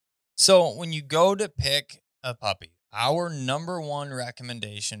So when you go to pick a puppy, our number one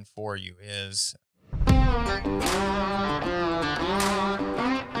recommendation for you is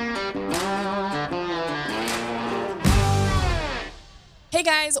Hey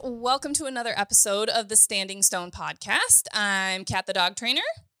guys, welcome to another episode of the Standing Stone podcast. I'm Kat the dog trainer,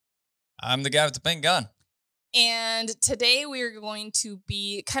 I'm the guy with the pink gun. and today we are going to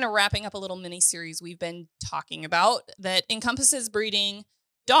be kind of wrapping up a little mini series we've been talking about that encompasses breeding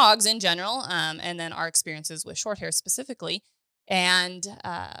dogs in general, and then our experiences with short hair specifically. And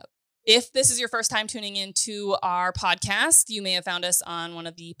if this is your first time tuning into our podcast, you may have found us on one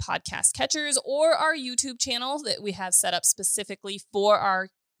of the podcast catchers or our YouTube channel that we have set up specifically for our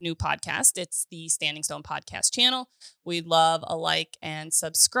new podcast. It's the Standing Stone Podcast channel. We'd love a like and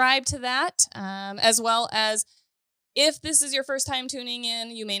subscribe to that, as well as if this is your first time tuning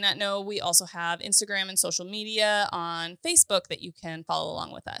in, you may not know we also have Instagram and social media on Facebook that you can follow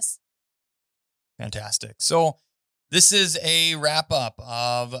along with us. Fantastic. So this is a wrap up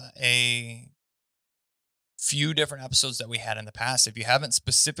of a few different episodes that we had in the past. If you haven't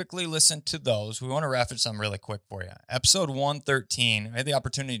specifically listened to those, we want to reference them really quick for you. Episode 113, I had the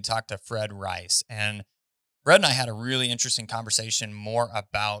opportunity to talk to Fred Rice, and Fred and I had a really interesting conversation more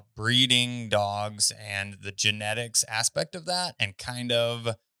about breeding dogs and the genetics aspect of that and kind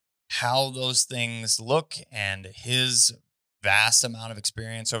of how those things look and his vast amount of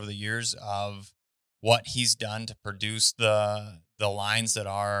experience over the years of what he's done to produce the lines that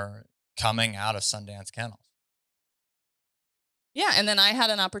are coming out of Sundance Kennels. Yeah, and then I had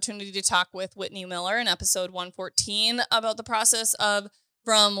an opportunity to talk with Whitney Miller in episode 114 about the process of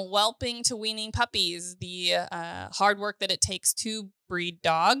from whelping to weaning puppies, the hard work that it takes to breed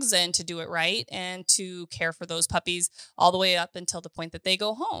dogs and to do it right and to care for those puppies all the way up until the point that they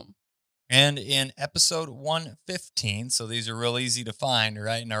go home. And in episode 115, so these are real easy to find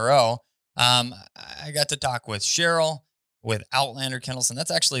right in a row, I got to talk with Cheryl with Outlander Kennels, and that's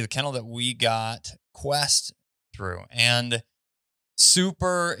actually the kennel that we got Quest through. And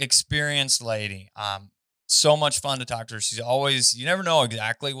super experienced lady. So much fun to talk to her. She's always, you never know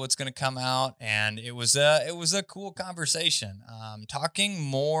exactly what's going to come out. And it was a cool conversation. Talking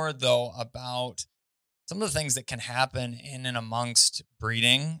more though about some of the things that can happen in and amongst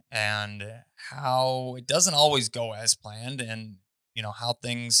breeding and how it doesn't always go as planned, and how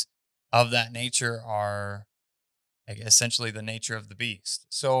things of that nature are essentially the nature of the beast.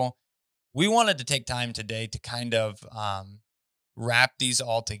 So we wanted to take time today to kind of wrap these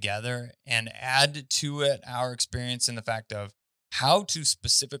all together and add to it our experience in the fact of how to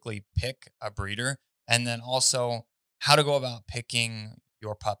specifically pick a breeder, and then also how to go about picking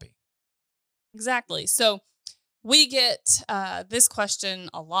your puppy. Exactly. So we get this question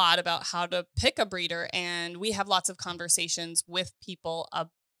a lot about how to pick a breeder, and we have lots of conversations with people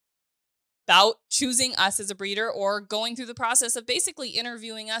about choosing us as a breeder or going through the process of basically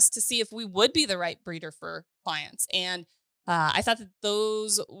interviewing us to see if we would be the right breeder for clients. And I thought that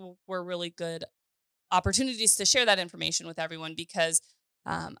those were really good opportunities to share that information with everyone, because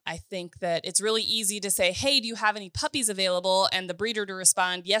I think that it's really easy to say, hey, do you have any puppies available? And the breeder to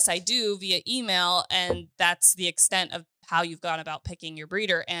respond, yes, I do, via email. And that's the extent of how you've gone about picking your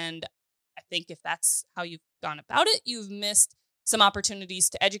breeder. And I think if that's how you've gone about it, you've missed some opportunities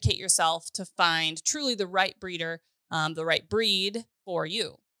to educate yourself to find truly the right breeder, the right breed for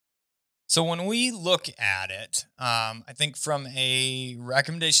you. So when we look at it, I think from a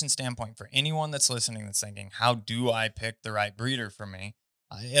recommendation standpoint for anyone that's listening that's thinking, how do I pick the right breeder for me?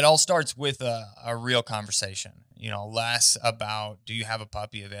 It all starts with a real conversation, less about, do you have a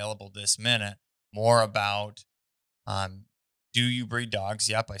puppy available this minute? More about, do you breed dogs?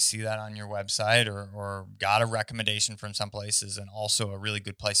 Yep, I see that on your website, or got a recommendation from some places, and also a really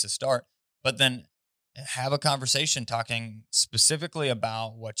good place to start. But then have a conversation talking specifically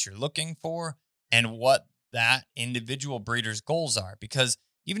about what you're looking for and what that individual breeder's goals are. Because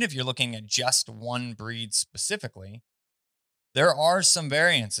even if you're looking at just one breed specifically, there are some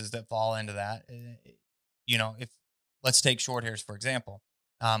variances that fall into that. If let's take short hairs, for example,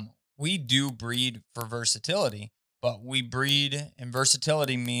 we do breed for versatility, but we breed in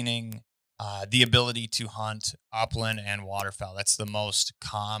versatility, meaning the ability to hunt upland and waterfowl. That's the most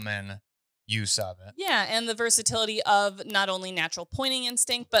common use of it. Yeah, and the versatility of not only natural pointing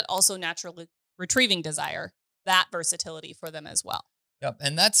instinct, but also natural retrieving desire, that versatility for them as well. Yep,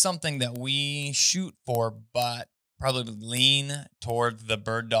 and that's something that we shoot for, but probably lean toward the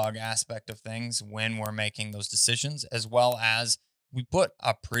bird dog aspect of things when we're making those decisions, as well as we put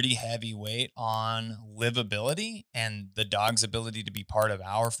a pretty heavy weight on livability and the dog's ability to be part of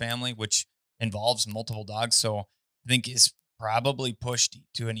our family, which involves multiple dogs. So I think is probably pushed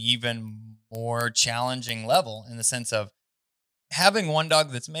to an even more challenging level in the sense of having one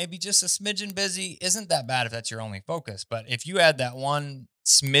dog that's maybe just a smidgen busy isn't that bad if that's your only focus. But if you add that one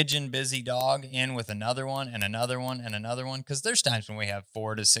smidgen busy dog in with another one and another one and another one, because there's times when we have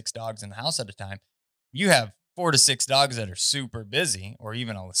 4 to 6 dogs in the house at a time, you have 4 to 6 dogs that are super busy or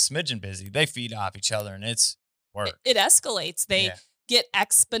even a smidgen busy. They feed off each other and it's work. It escalates. They Yeah. get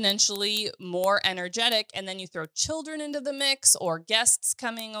exponentially more energetic, and then you throw children into the mix or guests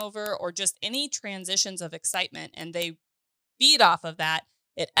coming over or just any transitions of excitement, and they feed off of that.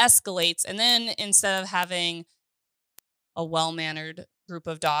 It escalates. And then instead of having a well-mannered group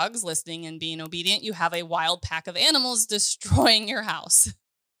of dogs listening and being obedient, you have a wild pack of animals destroying your house.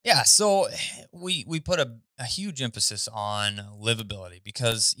 Yeah, so we put a huge emphasis on livability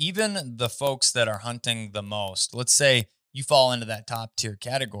because even the folks that are hunting the most, let's say you fall into that top tier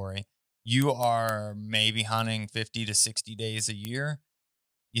category, you are maybe hunting 50 to 60 days a year.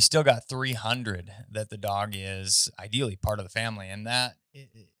 You still got 300 that the dog is ideally part of the family. And that, I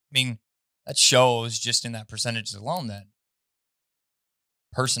mean, that shows just in that percentage alone that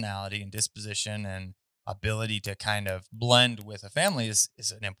personality and disposition and ability to kind of blend with a family is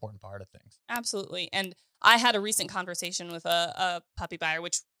an important part of things. Absolutely. And I had a recent conversation with a puppy buyer,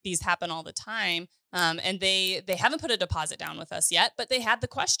 which these happen all the time. And they haven't put a deposit down with us yet, but they had the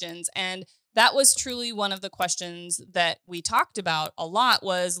questions. And that was truly one of the questions that we talked about a lot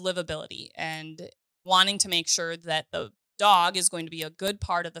was livability and wanting to make sure that the dog is going to be a good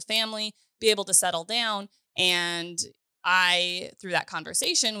part of the family, be able to settle down. And I, through that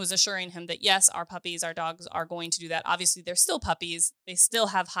conversation, was assuring him that, yes, our puppies, our dogs are going to do that. Obviously, they're still puppies. They still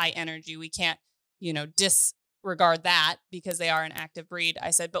have high energy. We can't, disregard that because they are an active breed. I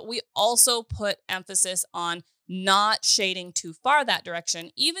said, but we also put emphasis on not shading too far that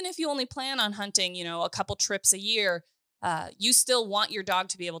direction. Even if you only plan on hunting, a couple trips a year, you still want your dog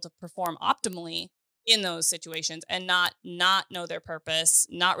to be able to perform optimally in those situations and not know their purpose,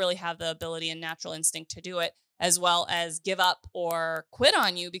 not really have the ability and natural instinct to do it, as well as give up or quit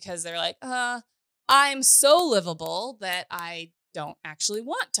on you because they're like, I'm so livable that I don't actually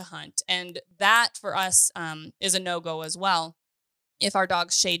want to hunt. And that for us is a no-go as well. If our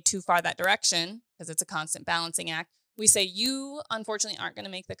dogs shade too far that direction, because it's a constant balancing act, we say, you unfortunately aren't going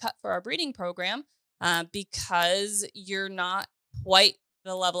to make the cut for our breeding program because you're not quite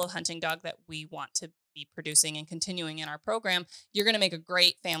the level of hunting dog that we want to be producing and continuing in our program. You're going to make a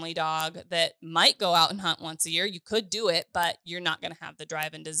great family dog that might go out and hunt once a year. You could do it, but you're not going to have the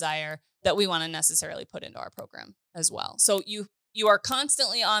drive and desire that we want to necessarily put into our program as well. So you are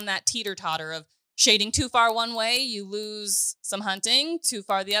constantly on that teeter-totter of shading too far one way, you lose some hunting, too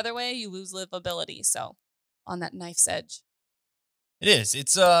far the other way, you lose livability. So on that knife's edge. It is.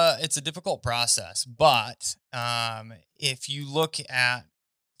 It's a difficult process, but if you look at,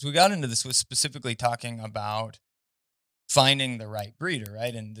 so we got into this with specifically talking about finding the right breeder,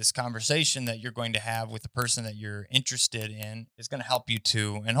 right? And this conversation that you're going to have with the person that you're interested in is going to help you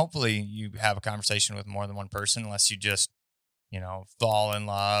to, and hopefully you have a conversation with more than one person, unless you just, fall in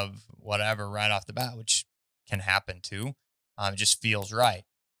love, whatever, right off the bat, which can happen too. It just feels right.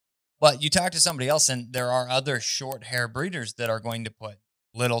 But you talk to somebody else, and there are other short hair breeders that are going to put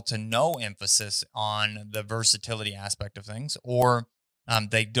little to no emphasis on the versatility aspect of things, or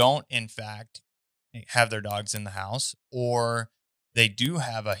they don't, in fact, have their dogs in the house, or they do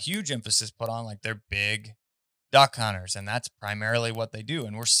have a huge emphasis put on, like they're big duck hunters, and that's primarily what they do.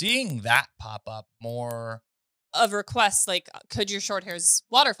 And we're seeing that pop up more of requests, like, could your short hairs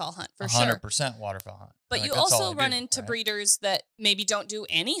waterfowl hunt? For 100% waterfowl hunt. But like, you also run do, into right? breeders that maybe don't do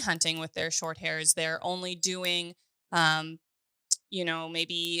any hunting with their short hairs. They're only doing,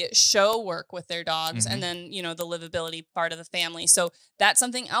 maybe show work with their dogs and then, the livability part of the family. So that's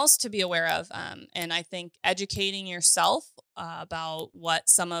something else to be aware of. And I think educating yourself about what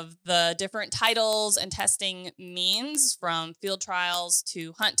some of the different titles and testing means, from field trials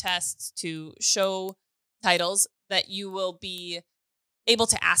to hunt tests to show titles, that you will be able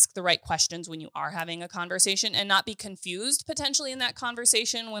to ask the right questions when you are having a conversation and not be confused potentially in that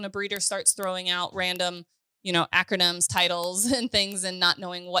conversation when a breeder starts throwing out random, acronyms, titles and things and not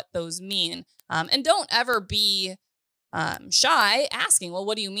knowing what those mean. And don't ever be shy asking, well,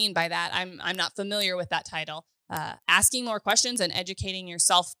 what do you mean by that? I'm not familiar with that title. Asking more questions and educating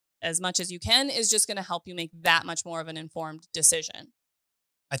yourself as much as you can is just going to help you make that much more of an informed decision.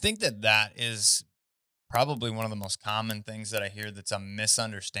 I think that is probably one of the most common things that I hear that's a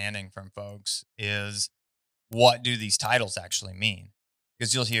misunderstanding from folks is, what do these titles actually mean?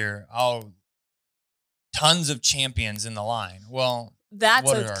 Because you'll hear, tons of champions in the line. Well, that's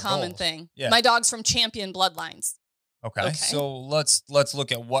what a are our common goals? thing. Yeah. My dog's from champion bloodlines. Okay. Okay. So let's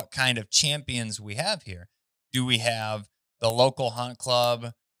look at what kind of champions we have here. Do we have the local hunt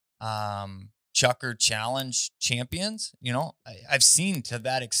club Chucker Challenge champions? I've seen to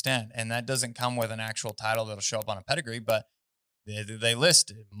that extent, and that doesn't come with an actual title that'll show up on a pedigree, but they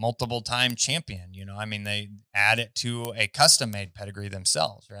list multiple time champion. I mean, they add it to a custom made pedigree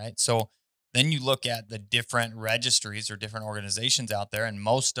themselves, right? So then you look at the different registries or different organizations out there, and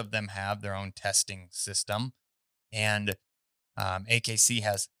most of them have their own testing system. And AKC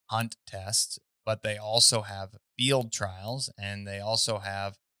has hunt tests, but they also have field trials, and they also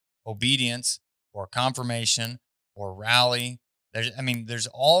have obedience or confirmation or rally. There's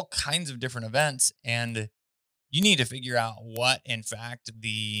all kinds of different events, and you need to figure out what, in fact,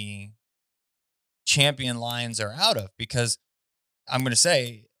 the champion lines are out of, because I'm going to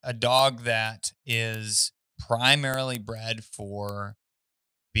say a dog that is primarily bred for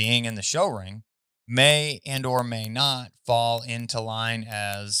being in the show ring may and or may not fall into line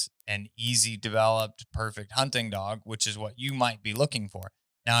as an easy developed perfect hunting dog, which is what you might be looking for.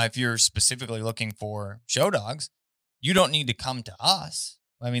 Now, if you're specifically looking for show dogs, you don't need to come to us.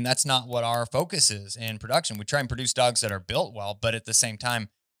 I mean, that's not what our focus is in production. We try and produce dogs that are built well, but at the same time,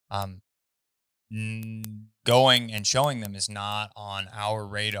 going and showing them is not on our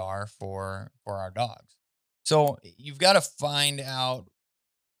radar for our dogs. So you've got to find out,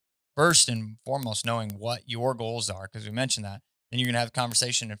 first and foremost, knowing what your goals are, because we mentioned that. Then you're going to have a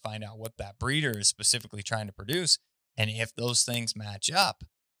conversation and find out what that breeder is specifically trying to produce. And if those things match up,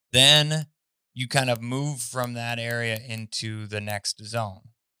 then you kind of move from that area into the next zone.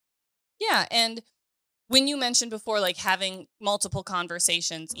 Yeah. And when you mentioned before, like having multiple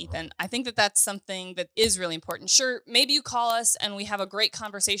conversations, Ethan, I think that that's something that is really important. Sure, maybe you call us and we have a great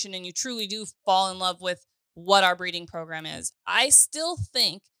conversation and you truly do fall in love with what our breeding program is. I still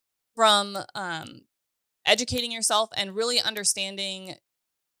think from educating yourself and really understanding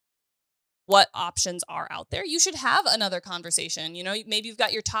what options are out there, you should have another conversation. Maybe you've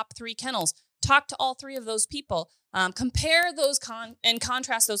got your top 3 kennels. Talk to all 3 of those people. Compare those and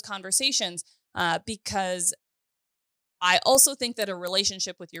contrast those conversations, because I also think that a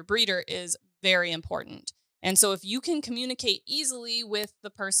relationship with your breeder is very important. And so if you can communicate easily with the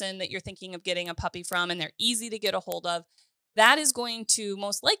person that you're thinking of getting a puppy from, and they're easy to get a hold of, that is going to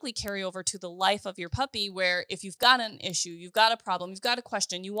most likely carry over to the life of your puppy, where if you've got an issue, you've got a problem, you've got a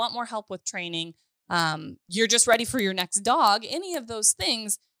question, you want more help with training, you're just ready for your next dog, any of those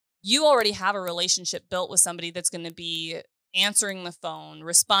things, you already have a relationship built with somebody that's going to be answering the phone,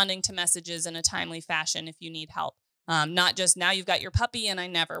 responding to messages in a timely fashion if you need help. Not just now you've got your puppy and I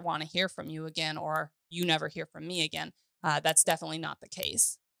never want to hear from you again, or you never hear from me again. That's definitely not the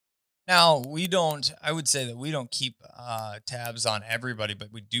case. Now, I would say that we don't keep tabs on everybody, but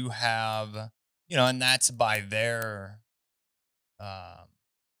we do have, and that's by their, um,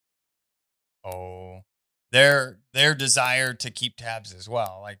 their desire to keep tabs as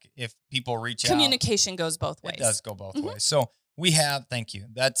well. Like if people reach out, communication goes both ways. It does go both ways. So we have, thank you.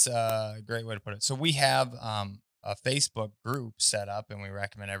 That's a great way to put it. So we have a Facebook group set up, and we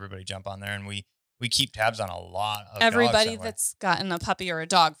recommend everybody jump on there, and we keep tabs on a lot of everybody dogs that's gotten a puppy or a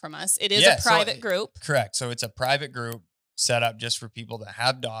dog from us. It is a private group. Correct. So it's a private group set up just for people that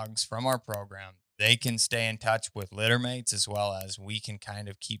have dogs from our program. They can stay in touch with litter mates, as well as we can kind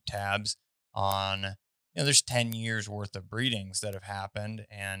of keep tabs on, there's 10 years worth of breedings that have happened,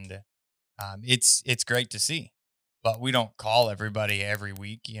 and it's great to see. But we don't call everybody every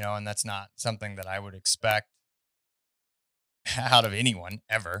week, and that's not something that I would expect out of anyone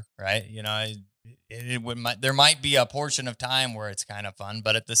ever, right? There might be a portion of time where it's kind of fun,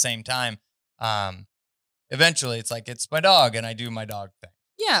 but at the same time, eventually it's like, it's my dog and I do my dog thing.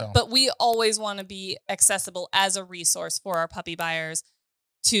 Yeah, but we always want to be accessible as a resource for our puppy buyers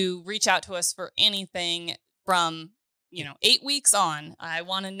to reach out to us for anything from, 8 weeks on. I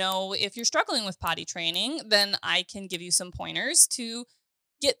want to know if you're struggling with potty training, then I can give you some pointers to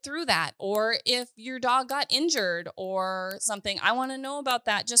get through that. Or if your dog got injured or something, I want to know about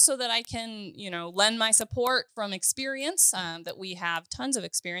that just so that I can, lend my support from experience, that we have tons of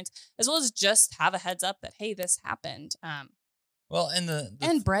experience, as well as just have a heads up that, hey, this happened. Well, and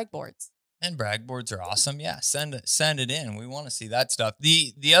and brag boards. And brag boards are awesome. Yeah, send it in. We want to see that stuff.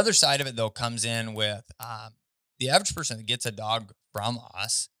 The other side of it, though, comes in with the average person that gets a dog from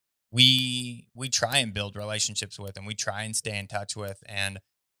us. We try and build relationships with, and we try and stay in touch with, and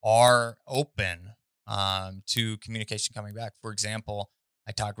are open to communication coming back. For example,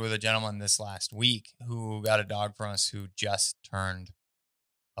 I talked with a gentleman this last week who got a dog from us who just turned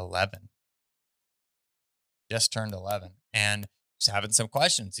 11. And he's having some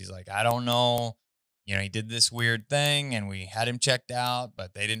questions. He's like, I don't know he did this weird thing and we had him checked out,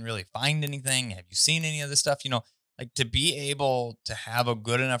 but they didn't really find anything. Have you seen any of this stuff? Like to be able to have a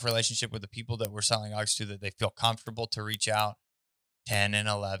good enough relationship with the people that we're selling dogs to that they feel comfortable to reach out 10 and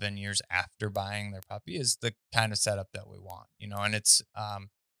 11 years after buying their puppy is the kind of setup that we want, and it's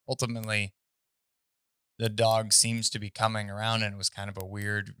ultimately the dog seems to be coming around, and it was kind of a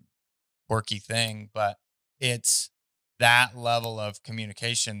weird, quirky thing, but it's that level of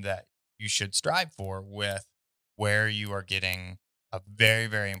communication that you should strive for with where you are getting a very,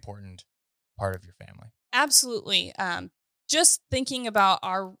 very important part of your family. Absolutely. Just thinking about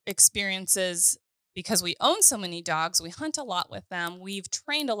our experiences, because we own so many dogs, we hunt a lot with them. We've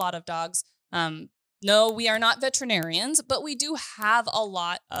trained a lot of dogs. No, we are not veterinarians, but we do have a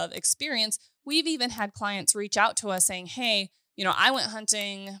lot of experience. We've even had clients reach out to us saying, hey, I went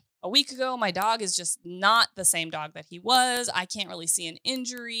hunting a week ago. My dog is just not the same dog that he was. I can't really see an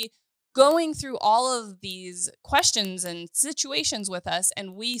injury. Going through all of these questions and situations with us,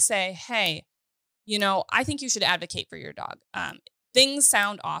 and we say, hey, I think you should advocate for your dog. Things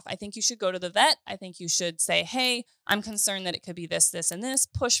sound off. I think you should go to the vet. I think you should say, hey, I'm concerned that it could be this, this, and this.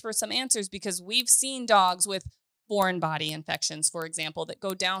 Push for some answers, because we've seen dogs with foreign body infections, for example, that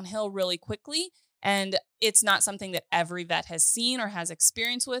go downhill really quickly. And it's not something that every vet has seen or has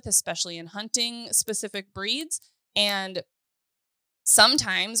experience with, especially in hunting specific breeds. And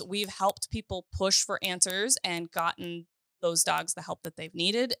sometimes we've helped people push for answers and gotten those dogs the help that they've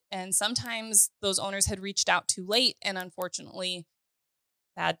needed. And sometimes those owners had reached out too late. And unfortunately,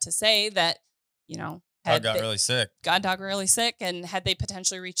 sad to say that, dog got really sick. Dog really sick. And had they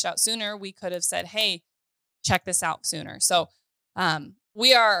potentially reached out sooner, we could have said, hey, check this out sooner. So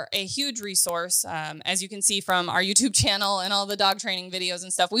we are a huge resource. As you can see from our YouTube channel and all the dog training videos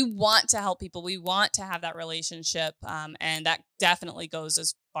and stuff, we want to help people. We want to have that relationship. And that definitely goes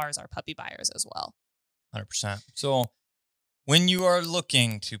as far as our puppy buyers as well. 100%. So when you are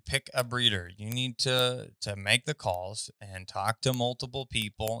looking to pick a breeder, you need to make the calls and talk to multiple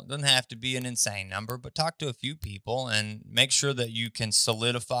people. It doesn't have to be an insane number, but talk to a few people and make sure that you can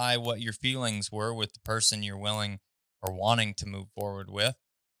solidify what your feelings were with the person you're willing or wanting to move forward with.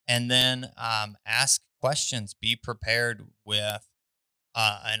 And then ask questions. Be prepared with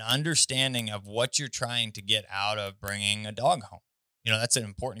an understanding of what you're trying to get out of bringing a dog home. That's an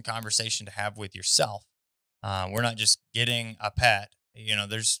important conversation to have with yourself. We're not just getting a pet,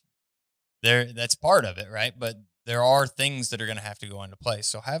 that's part of it, right? But there are things that are going to have to go into place.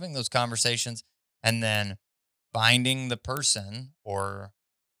 So having those conversations and then finding the person or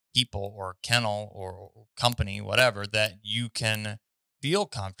people or kennel or company, whatever, that you can feel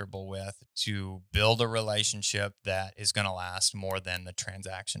comfortable with to build a relationship that is going to last more than the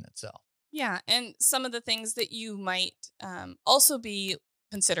transaction itself. Yeah. And some of the things that you might also be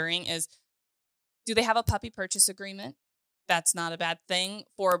considering is, do they have a puppy purchase agreement? That's not a bad thing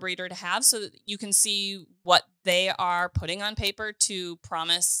for a breeder to have, so that you can see what they are putting on paper to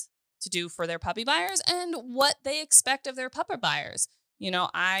promise to do for their puppy buyers and what they expect of their pupper buyers. You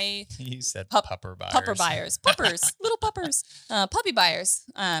said pupper buyers. Pupper buyers. Puppers. Little puppers. Puppy buyers.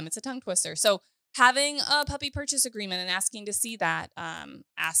 It's a tongue twister. So having a puppy purchase agreement and asking to see that,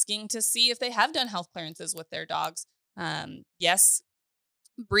 asking to see if they have done health clearances with their dogs. Yes,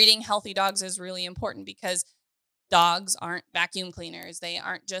 breeding healthy dogs is really important, because dogs aren't vacuum cleaners. They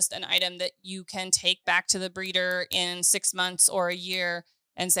aren't just an item that you can take back to the breeder in 6 months or a year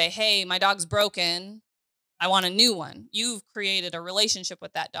and say, hey, my dog's broken. I want a new one. You've created a relationship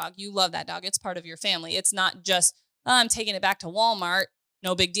with that dog. You love that dog. It's part of your family. It's not just, I'm taking it back to Walmart.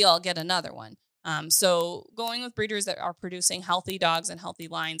 No big deal. I'll get another one. So going with breeders that are producing healthy dogs and healthy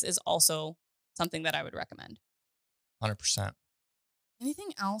lines is also something that I would recommend. 100%.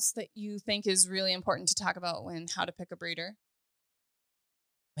 Anything else that you think is really important to talk about when how to pick a breeder?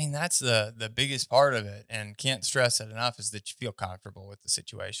 I mean, that's the biggest part of it, and can't stress it enough, is that you feel comfortable with the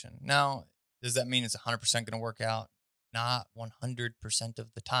situation. Now, does that mean it's 100% going to work out? Not 100% of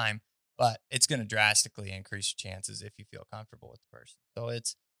the time, but it's going to drastically increase your chances if you feel comfortable with the person. So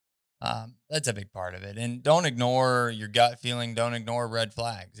it's that's a big part of it. And don't ignore your gut feeling. Don't ignore red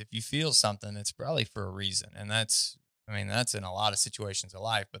flags. If you feel something, it's probably for a reason, and that's in a lot of situations of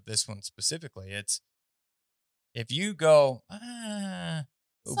life, but this one specifically, it's if you go,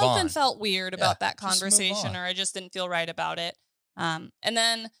 something felt weird about that conversation, or I just didn't feel right about it. And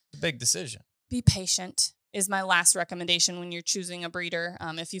then a big decision. Be patient is my last recommendation when you're choosing a breeder.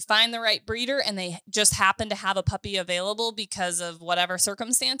 If you find the right breeder and they just happen to have a puppy available because of whatever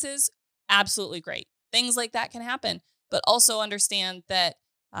circumstances, absolutely great. Things like that can happen, but also understand that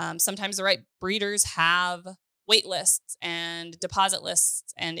sometimes the right breeders have wait lists and deposit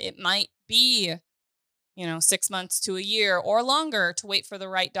lists, and it might be 6 months to a year or longer to wait for the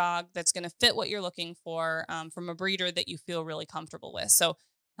right dog that's going to fit what you're looking for from a breeder that you feel really comfortable with. So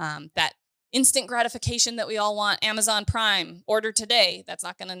that instant gratification that we all want, Amazon Prime, order today, that's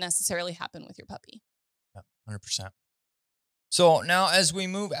not going to necessarily happen with your puppy. Yeah, 100%. So now as we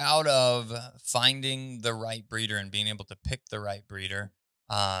move out of finding the right breeder and being able to pick the right breeder,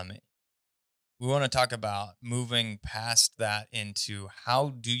 we want to talk about moving past that into how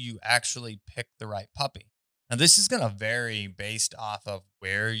do you actually pick the right puppy. Now, this is going to vary based off of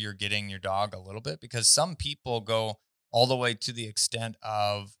where you're getting your dog a little bit, because some people go all the way to the extent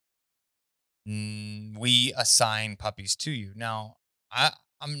of we assign puppies to you. Now,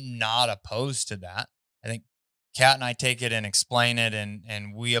 I'm not opposed to that. I think Kat and I take it and explain it,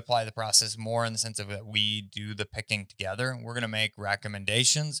 and we apply the process more in the sense of that we do the picking together. We're going to make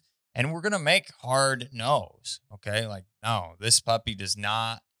recommendations and we're going to make hard no's. Okay. Like, no, this puppy does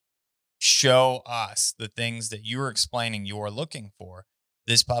not show us the things that you're explaining you're looking for.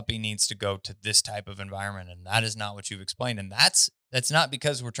 This puppy needs to go to this type of environment, and that is not what you've explained. And that's not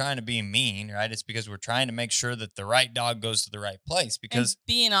because we're trying to be mean, right? It's because we're trying to make sure that the right dog goes to the right place. Because and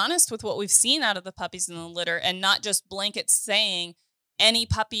being honest with what we've seen out of the puppies in the litter, and not just blanket saying any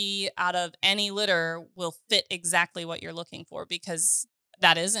puppy out of any litter will fit exactly what you're looking for, because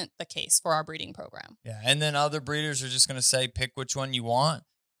that isn't the case for our breeding program. Yeah. And then other breeders are just going to say, pick which one you want.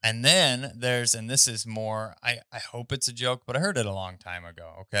 And then and this is more, I hope it's a joke, but I heard it a long time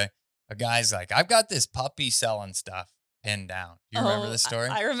ago. Okay. A guy's like, I've got this puppy selling stuff pinned down. Do you remember this story?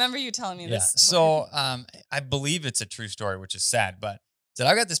 I remember you telling me this story. So I believe it's a true story, which is sad, but said,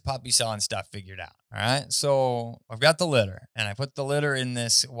 I've got this puppy selling stuff figured out. All right. So I've got the litter, and I put the litter in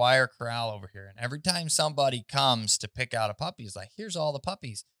this wire corral over here. And every time somebody comes to pick out a puppy, it's like, here's all the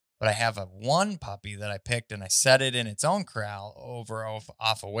puppies. But I have one puppy that I picked, and I set it in its own corral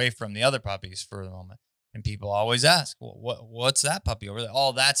off away from the other puppies for the moment. And people always ask, well, what's that puppy over there?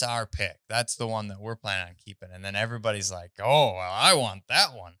 Oh, that's our pick. That's the one that we're planning on keeping. And then everybody's like, oh, well, I want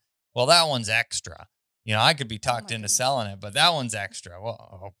that one. Well, that one's extra. I could be talked into selling it, but that one's extra.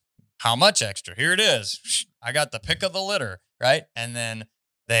 Well, how much extra? Here it is. I got the pick of the litter, right? And then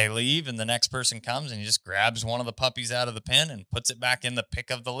they leave, and the next person comes and he just grabs one of the puppies out of the pen and puts it back in the pick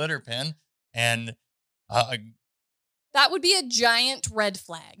of the litter pen. And that would be a giant red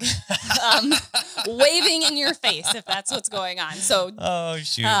flag waving in your face if that's what's going on. So, oh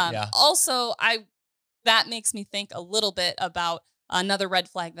shoot, yeah. Also, that makes me think a little bit about another red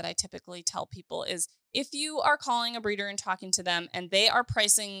flag that I typically tell people is if you are calling a breeder and talking to them and they are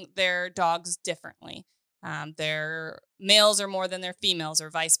pricing their dogs differently, their males are more than their females or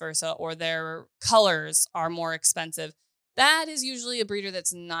vice versa, or their colors are more expensive, that is usually a breeder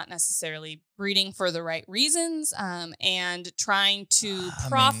that's not necessarily breeding for the right reasons and trying to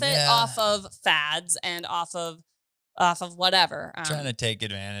profit off of fads and off of whatever. Trying to take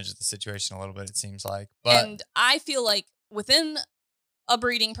advantage of the situation a little bit, it seems like. And I feel like within a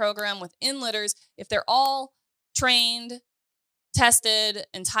breeding program, within litters, if they're all trained, tested,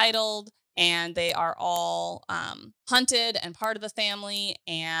 entitled, and they are all hunted and part of the family,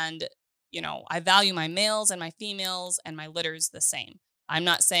 and I value my males and my females and my litters the same. I'm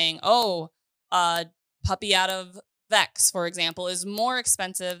not saying, a puppy out of Vex, for example, is more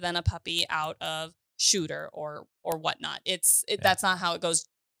expensive than a puppy out of Shooter or whatnot. That's not how it goes,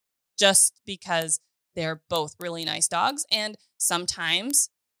 just because they're both really nice dogs. And sometimes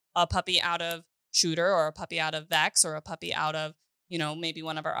a puppy out of Shooter or a puppy out of Vex or a puppy out of, maybe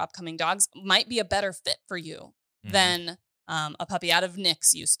one of our upcoming dogs might be a better fit for you than a puppy out of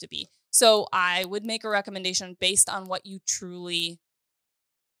Nix used to be. So I would make a recommendation based on what you truly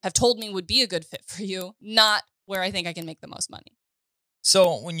have told me would be a good fit for you, not where I think I can make the most money.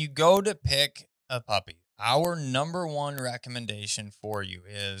 So when you go to pick a puppy, our number one recommendation for you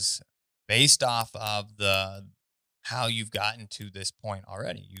is based off of how you've gotten to this point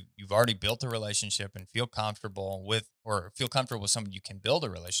already. You've already built a relationship and feel comfortable with someone you can build a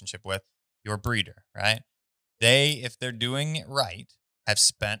relationship with, your breeder, right? If they're doing it right, have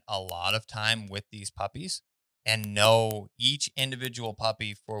spent a lot of time with these puppies and know each individual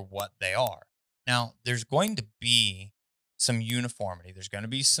puppy for what they are. Now, there's going to be some uniformity. There's going to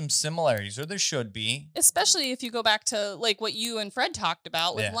be some similarities, or there should be. Especially if you go back to like what you and Fred talked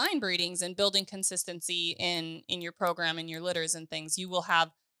about with line breedings and building consistency in your program and your litters and things. You will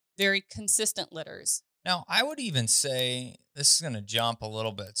have very consistent litters. Now, I would even say, this is going to jump a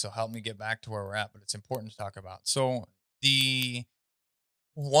little bit, so help me get back to where we're at, but it's important to talk about. So the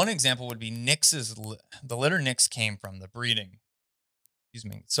one example would be the litter Nix came from, the breeding.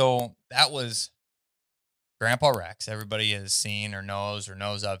 Excuse me. So that was Grandpa Rex. Everybody has seen or knows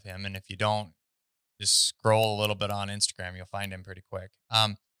of him. And if you don't, just scroll a little bit on Instagram. You'll find him pretty quick.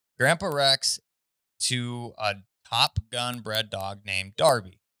 Grandpa Rex to a Top Gun bred dog named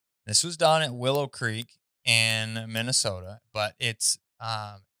Darby. This was done at Willow Creek in Minnesota, but it's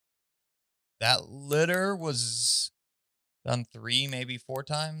that litter was done 3, maybe 4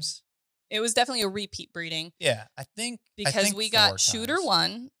 times. It was definitely a repeat breeding. Yeah, I think because we got 4 Shooter times.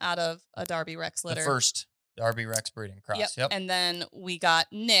 1 out of a Darby Rex litter. The first Darby Rex breeding cross. Yep. And then we got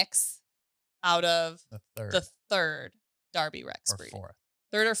Nix out of the third Darby Rex or breeding. 4th.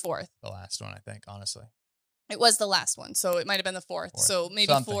 Third or 4th. The last one, I think, honestly. It was the last one, so it might have been the 4th. So maybe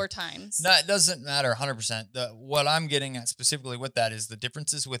Something. 4 times. No, it doesn't matter 100%. What I'm getting at specifically with that is the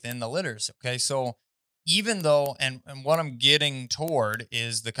differences within the litters. Okay, so even though, and what I'm getting toward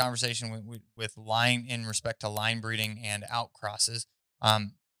is the conversation with line in respect to line breeding and outcrosses.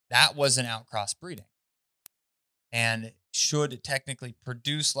 That was an outcross breeding, and should technically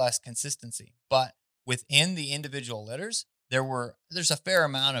produce less consistency. But within the individual litters, there's a fair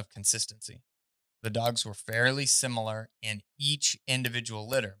amount of consistency. The dogs were fairly similar in each individual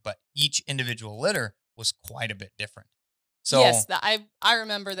litter, but each individual litter was quite a bit different. So yes, I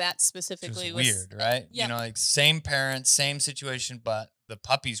remember that specifically. It was weird, right? Yeah. You know, like same parents, same situation, but the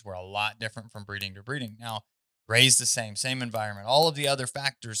puppies were a lot different from breeding to breeding. Now, raised the same environment. All of the other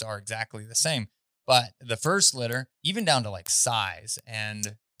factors are exactly the same. But the first litter, even down to like size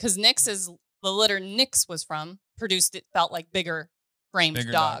and because the litter Nix was from, produced it felt like bigger framed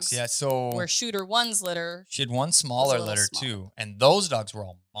dogs. Yeah, so where Shooter 1's litter, she had one smaller litter too, and those dogs were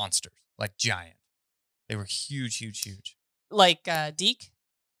all monsters, like giant. They were huge. Like Deke.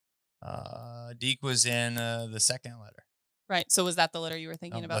 Deke was in the second litter. Right. So was that the litter you were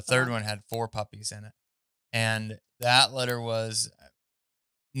thinking about? The third one had 4 puppies in it, and that litter was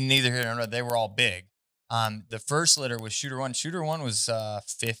neither here nor there. They were all big. The first litter was Shooter 1. Shooter 1 was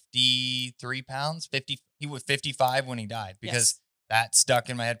 53 pounds. He was 55 when he died because that stuck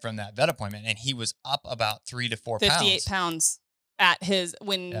in my head from that vet appointment, and he was up about 3 to 4 pounds. 58 pounds at his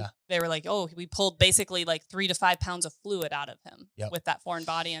they were like, oh, we pulled basically like 3 to 5 pounds of fluid out of him with that foreign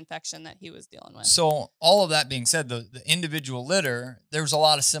body infection that he was dealing with. So all of that being said, the individual litter, there was a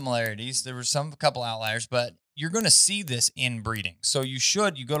lot of similarities. There were a couple outliers, but you're going to see this in breeding. So you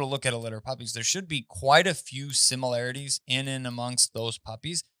go to look at a litter of puppies. There should be quite a few similarities in and amongst those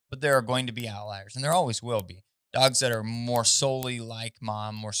puppies, but there are going to be outliers, and there always will be. Dogs that are more solely like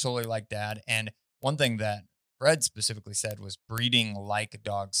mom, more solely like dad. And one thing that Fred specifically said was breeding like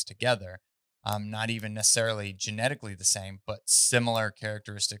dogs together, not even necessarily genetically the same, but similar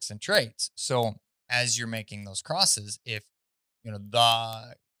characteristics and traits. So as you're making those crosses, if you know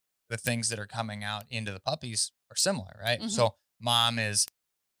the things that are coming out into the puppies are similar, right? Mm-hmm. So mom is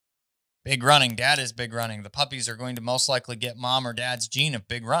big running, dad is big running. The puppies are going to most likely get mom or dad's gene of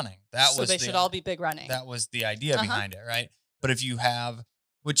big running. So they should all be big running. That was the idea behind it, right? But if you have,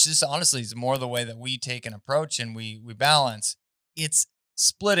 which this honestly is more the way that we take an approach and we balance, it's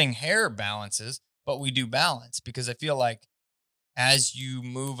splitting hair balances, but we do balance because I feel like as you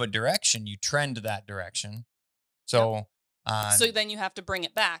move a direction, you trend that direction. So so then you have to bring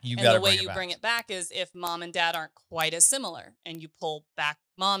it back. And the way you bring it back is if mom and dad aren't quite as similar and you pull back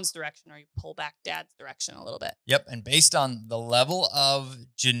mom's direction or you pull back dad's direction a little bit. Yep. And based on the level of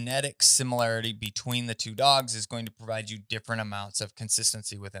genetic similarity between the two dogs is going to provide you different amounts of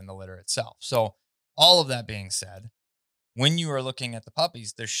consistency within the litter itself. So all of that being said, when you are looking at the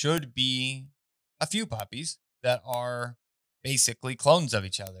puppies, there should be a few puppies that are basically clones of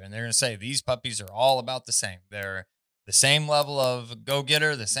each other. And they're going to say these puppies are all about the same. They're the same level of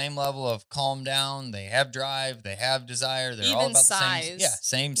go-getter, the same level of calm down. They have drive. They have desire. They're all about size. The same. Yeah,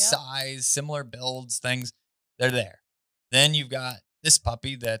 same size, similar builds, things. They're there. Then you've got this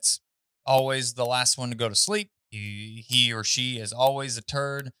puppy that's always the last one to go to sleep. He or she is always a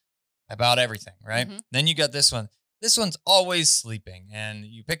turd about everything, right? Mm-hmm. Then you got this one. This one's always sleeping, and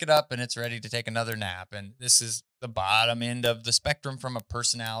you pick it up, and it's ready to take another nap. And this is the bottom end of the spectrum from a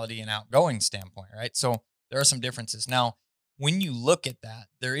personality and outgoing standpoint, right? So there are some differences. Now, when you look at that,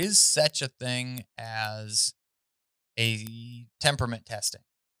 there is such a thing as a temperament testing.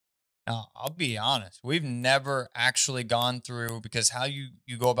 Now, I'll be honest. We've never actually gone through, because how you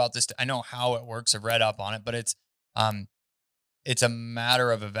go about this, I know how it works. I've read up on it, but it's a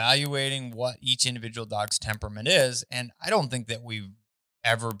matter of evaluating what each individual dog's temperament is. And I don't think that we've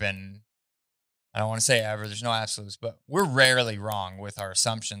ever been, I don't want to say ever, there's no absolutes, but we're rarely wrong with our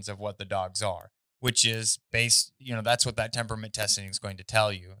assumptions of what the dogs are, which is based, that's what that temperament testing is going to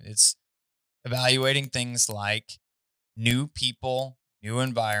tell you. It's evaluating things like new people, new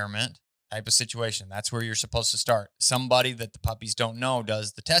environment type of situation. That's where you're supposed to start. Somebody that the puppies don't know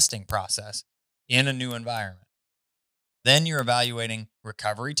does the testing process. in a new environment. Then you're evaluating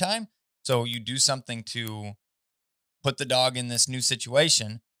recovery time. So you do something to put the dog in this new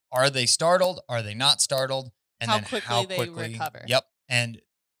situation. Are they startled? Are they not startled? And How then how quickly they quickly. recover. Yep. And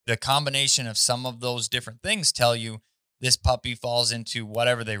the combination of some of those different things tell you this puppy falls into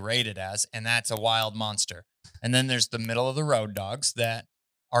whatever they rate it as, and that's a wild monster. And then there's the middle of the road dogs that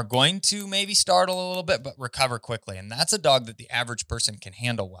are going to maybe startle a little bit, but recover quickly. And that's a dog that the average person can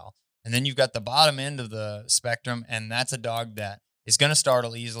handle well. And then you've got the bottom end of the spectrum, and that's a dog that is going to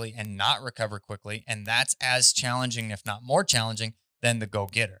startle easily and not recover quickly. And that's as challenging, if not more challenging, than the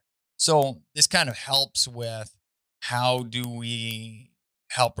go-getter. So this kind of helps with how do we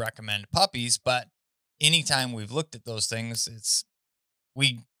help recommend puppies. But anytime we've looked at those things,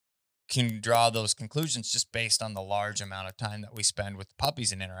 we can draw those conclusions just based on the large amount of time that we spend with the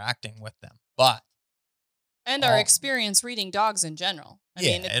puppies and interacting with them. But and our experience reading dogs in general. I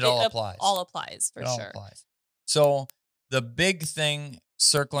mean, it all applies. All applies for it all sure. Applies. So the big thing,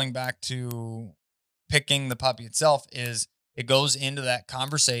 circling back to picking the puppy itself, is it goes into that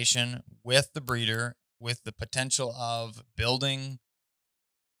conversation with the breeder, with the potential of building,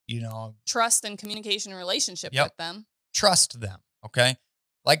 trust and communication relationship with them. Trust them. Okay.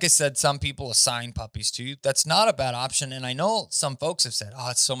 Like I said, some people assign puppies to you. That's not a bad option. And I know some folks have said,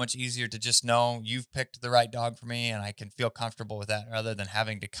 it's so much easier to just know you've picked the right dog for me and I can feel comfortable with that rather than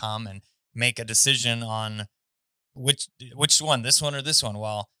having to come and make a decision on which one, this one or this one.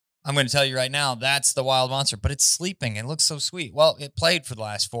 Well, I'm going to tell you right now, that's the wild monster, but it's sleeping and looks so sweet. Well, it played for the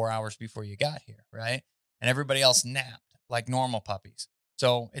last 4 hours before you got here, right? And everybody else napped like normal puppies.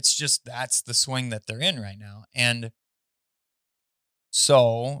 So it's just, that's the swing that they're in right now. And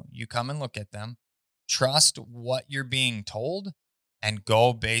so you come and look at them, trust what you're being told, and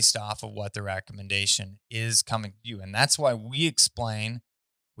go based off of what the recommendation is coming to you. And that's why we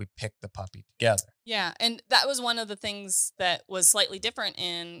pick the puppy together. Yeah. And that was one of the things that was slightly different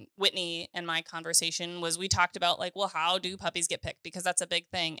in Whitney and my conversation was we talked about how do puppies get picked? Because that's a big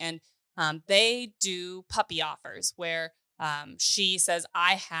thing. And they do puppy offers where she says,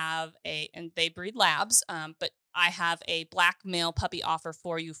 and they breed labs, but I have a black male puppy offer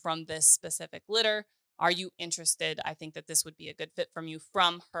for you from this specific litter. Are you interested? I think that this would be a good fit from you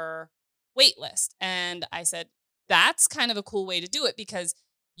from her wait list. And I said, that's kind of a cool way to do it because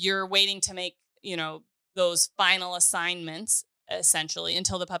you're waiting to make, those final assignments essentially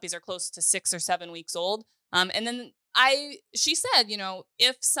until the puppies are close to 6 or 7 weeks old. And then she said,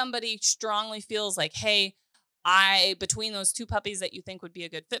 if somebody strongly feels like, hey, between those two puppies that you think would be a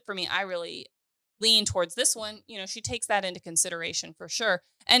good fit for me, I really lean towards this one, she takes that into consideration for sure.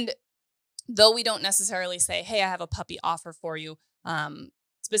 And though we don't necessarily say, hey, I have a puppy offer for you,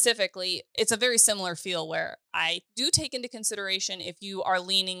 specifically, it's a very similar feel where I do take into consideration if you are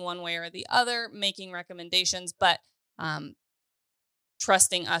leaning one way or the other, making recommendations, but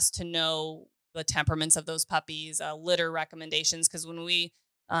trusting us to know the temperaments of those puppies, litter recommendations. Because when we,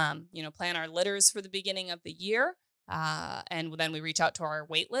 plan our litters for the beginning of the year, and then we reach out to our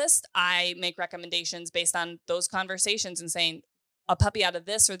wait list, I make recommendations based on those conversations and saying a puppy out of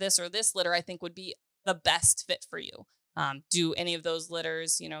this or this or this litter, I think would be the best fit for you. Do any of those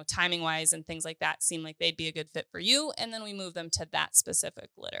litters, timing wise and things like that seem like they'd be a good fit for you? And then we move them to that specific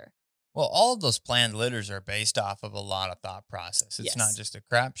litter. Well, all of those planned litters are based off of a lot of thought process. It's not just a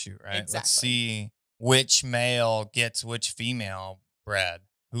crapshoot, right? Exactly. Let's see which male gets which female bred,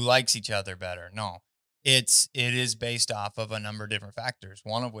 who likes each other better. No, it is based off of a number of different factors,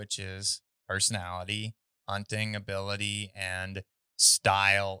 one of which is personality, hunting ability, and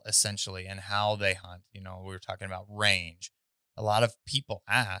style, essentially, and how they hunt. We were talking about range. A lot of people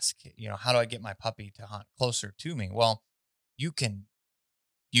ask, how do I get my puppy to hunt closer to me? Well, you can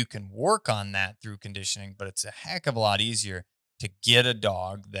work on that through conditioning, but it's a heck of a lot easier to get a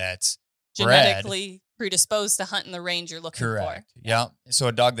dog that's genetically predisposed to hunt in the range you're looking for. Correct. Yeah. So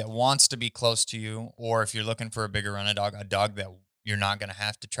a dog that wants to be close to you, or if you're looking for a bigger run, a dog that you're not going to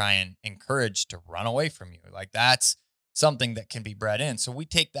have to try and encourage to run away from you. Like that's something that can be bred in. So we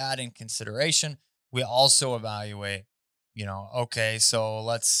take that in consideration. We also evaluate, okay, so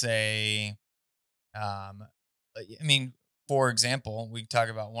let's say, for example, we talk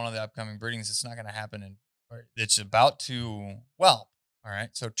about one of the upcoming breedings. It's not going to happen it's about to whelp. All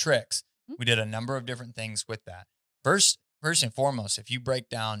right. So Trix, we did a number of different things with that. First and foremost, if you break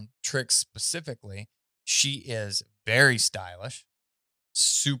down Trix specifically, she is very stylish,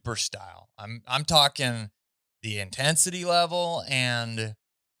 super style. I'm talking the intensity level, and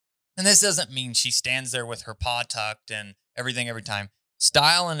this doesn't mean she stands there with her paw tucked and everything every time.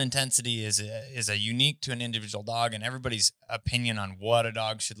 style and intensity is a unique to an individual dog, and everybody's opinion on what a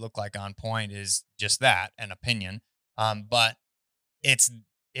dog should look like on point is just that, an opinion. But it's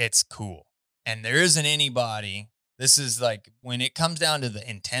cool, and there isn't anybody. This is like when it comes down to the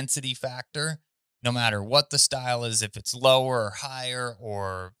intensity factor. No matter what the style is, if it's lower or higher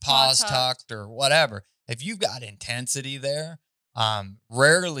or paws tucked or whatever, if you've got intensity there,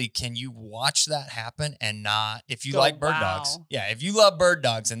 rarely can you watch that happen and not, if you like bird dogs. Yeah. If you love bird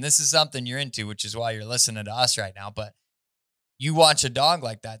dogs and this is something you're into, which is why you're listening to us right now, but you watch a dog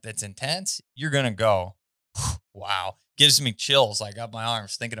like that, that's intense, you're going to go, wow, gives me chills like up my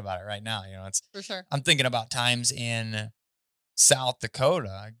arms thinking about it right now. You know, it's for sure. I'm thinking about times in South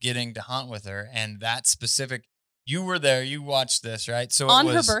Dakota getting to hunt with her, and that specific, you were there, you watched this, right? So on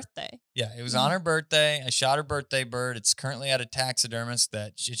her birthday. Yeah, it was on her birthday. I shot her birthday bird. It's currently at a taxidermist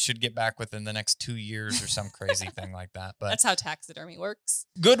that it should get back within the next 2 years or some crazy thing like that. But that's how taxidermy works.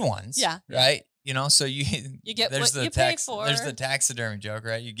 Good ones. Yeah. Right? You know, so you get what you pay for. There's the taxidermy joke,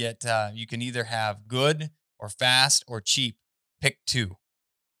 right? You get you can either have good or fast or cheap. Pick two.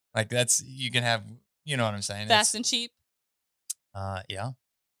 Like that's, you can have, you know what I'm saying? Fast and cheap. Yeah.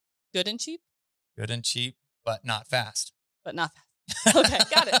 Good and cheap? Good and cheap, but not fast. But not fast. Okay,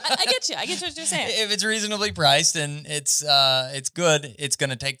 got it. I get you. I get what you're saying. If it's reasonably priced and it's good, it's going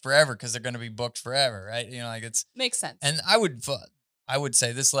to take forever because they're going to be booked forever, right? You know, like it's makes sense. And I would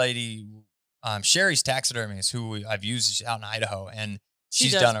say this lady, Sherry's Taxidermy is who I've used out in Idaho, and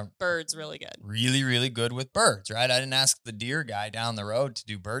she's done birds really good. Really, really good with birds, right? I didn't ask the deer guy down the road to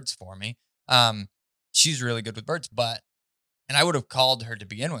do birds for me. She's really good with birds, and I would have called her to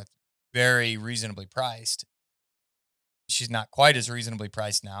begin with, very reasonably priced. She's not quite as reasonably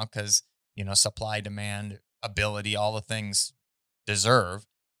priced now because, you know, supply, demand, ability, all the things deserve.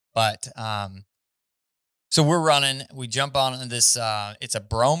 But so we jump on this, it's a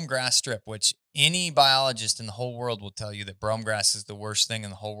brome grass strip, which any biologist in the whole world will tell you that brome grass is the worst thing in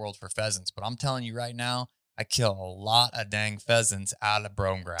the whole world for pheasants. But I'm telling you right now, I kill a lot of dang pheasants out of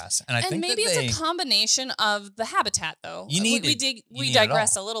brome grass. And I think maybe it's a combination of the habitat, though. We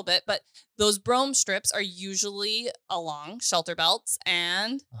digress a little bit, but those brome strips are usually along shelter belts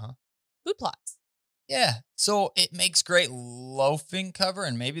and food plots. Yeah. So it makes great loafing cover,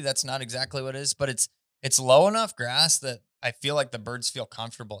 and maybe that's not exactly what it is, but it's low enough grass that I feel like the birds feel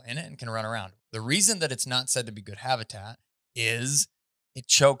comfortable in it and can run around. The reason that it's not said to be good habitat is it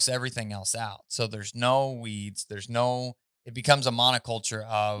chokes everything else out. So there's no weeds. It becomes a monoculture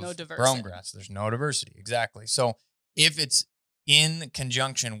of brome grass. There's no diversity. Exactly. So if it's in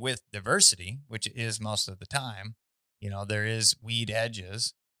conjunction with diversity, which it is most of the time, you know, there is weed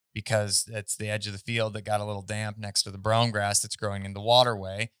edges because it's the edge of the field that got a little damp next to the brome grass that's growing in the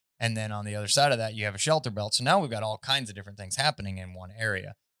waterway. And then on the other side of that, you have a shelter belt. So now we've got all kinds of different things happening in one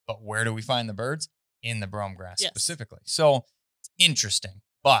area. But where do we find the birds? In the brome grass specifically. So interesting,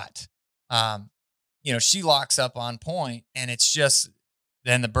 but you know, she locks up on point, and it's just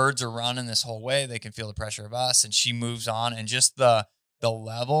then the birds are running this whole way. They can feel the pressure of us, and she moves on, and just the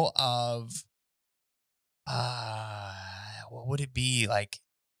level of what would it be like?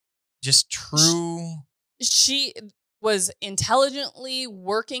 Just true. She was intelligently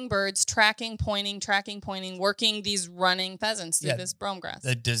working birds, tracking, pointing, working these running pheasants through this brome grass.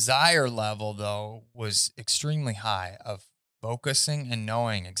 The desire level, though, was extremely high of focusing and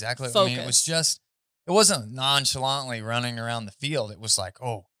knowing exactly. I mean, it wasn't nonchalantly running around the field. It was like,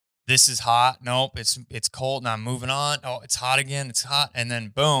 oh, this is hot. Nope, it's cold, and I'm moving on. Oh, it's hot again. It's hot, and then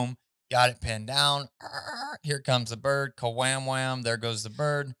boom, got it pinned down. Here comes the bird. Ka-wham wham. There goes the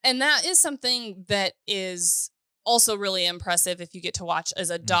bird. And that is something that is also really impressive if you get to watch as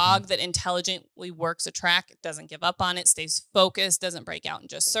a dog that intelligently works a track, doesn't give up on it, stays focused, doesn't break out and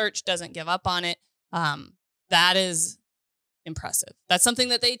just search, doesn't give up on it. That is impressive. That's something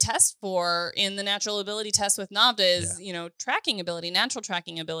that they test for in the natural ability test with NAVHDA is, you know, tracking ability, natural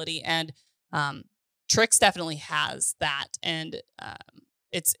tracking ability. And Trix definitely has that. And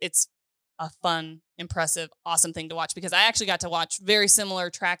it's a fun, impressive, awesome thing to watch because I actually got to watch very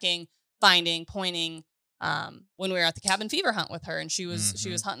similar tracking, finding, pointing, when we were at the cabin fever hunt with her, and she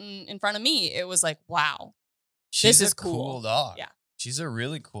was hunting in front of me. It was like, wow, this is a cool dog. Yeah, she's a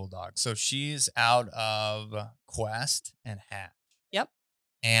really cool dog. So she's out of Quest and Hatch. Yep,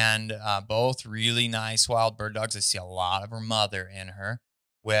 and both really nice wild bird dogs. I see a lot of her mother in her.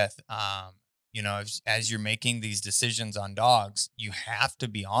 With you know, as you're making these decisions on dogs, you have to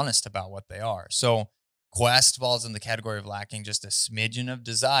be honest about what they are. So Quest falls in the category of lacking just a smidgen of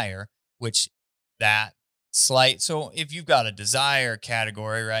desire, which that slight. So if you've got a desire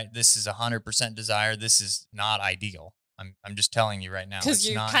category, right, this is 100% desire. This is not ideal. I'm just telling you right now. Because It's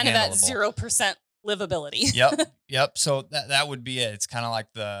you're not kind of at handleable. 0% livability. Yep. So that would be it. It's kind of like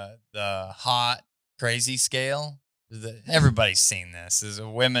the hot crazy scale. Everybody's seen this. Is a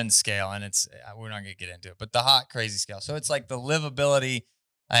women's scale, and it's we're not gonna get into it, but the hot crazy scale. So it's like the livability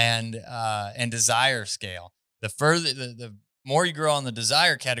and desire scale. The further the more you grow on the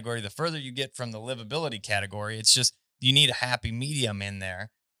desire category, the further you get from the livability category. It's just you need a happy medium in there,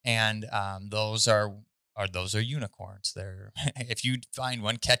 and those are unicorns. They're if you find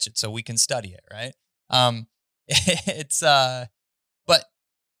one, catch it so we can study it, right? It's but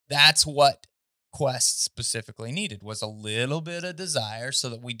that's what Quest specifically needed, was a little bit of desire so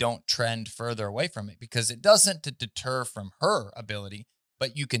that we don't trend further away from it, because it doesn't to deter from her ability,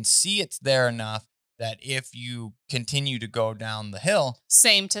 but you can see it's there enough that if you continue to go down the hill,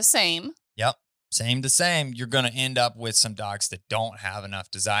 Same to same. yep, same to same, you're going to end up with some dogs that don't have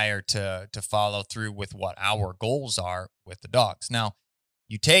enough desire to follow through with what our goals are with the dogs. Now,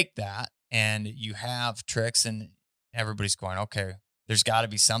 you take that and you have Trix, and everybody's going, okay, there's got to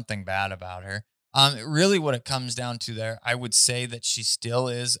be something bad about her. Really what it comes down to there, I would say that she still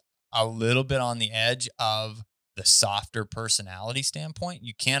is a little bit on the edge of the softer personality standpoint.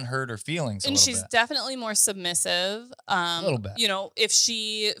 You can hurt her feelings And a little she's bit. definitely more submissive. A little bit. You know, if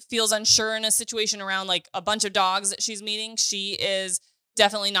she feels unsure in a situation around like a bunch of dogs that she's meeting, she is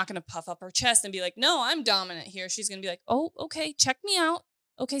definitely not going to puff up her chest and be like, no, I'm dominant here. She's going to be like, oh, okay, check me out.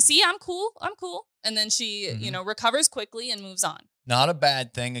 Okay, see, I'm cool. And then she, you know, recovers quickly and moves on. Not a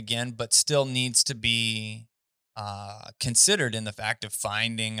bad thing, again, but still needs to be considered in the fact of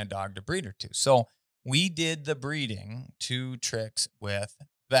finding a dog to breed her to. So we did the breeding to Trix with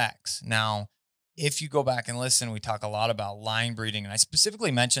Vex. Now, if you go back and listen, we talk a lot about line breeding, and I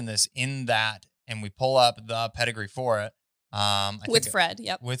specifically mentioned this in that, and we pull up the pedigree for it. With Fred,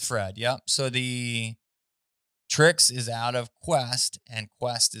 yep. With Fred, yep. So the Trix is out of Quest, and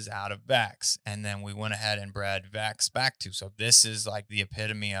Quest is out of Vex. And then we went ahead and bred Vex back to. So this is like the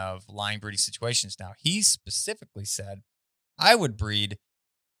epitome of line breeding situations. Now, he specifically said, I would breed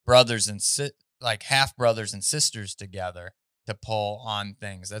brothers and like half brothers and sisters together to pull on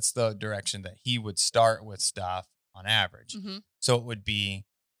things. That's the direction that he would start with stuff on average. Mm-hmm. So it would be,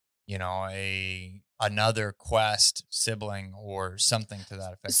 you know, another Quest sibling or something to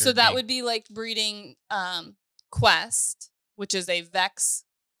that effect. So that would be like breeding Quest, which is a Vex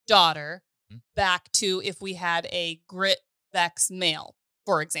daughter, back to if we had a Grit Vex male,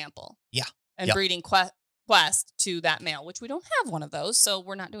 for example. Yeah. And breeding Quest to that male, which we don't have one of those, so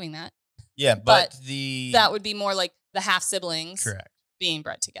we're not doing that. Yeah, but that would be more like the half siblings correct being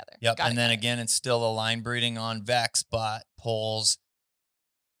bred together. Yep. And then again, it's still a line breeding on Vex, but pulls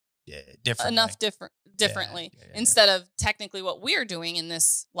differently. Differently. Yeah. Instead of technically what we're doing in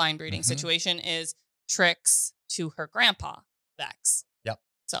this line breeding situation is Trix to her grandpa, Vex. Yep.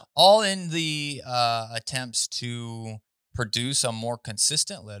 So all in the attempts to produce a more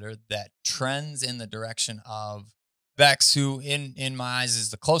consistent litter that trends in the direction of Vex, who in my eyes is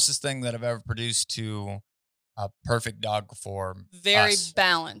the closest thing that I've ever produced to a perfect dog for very us.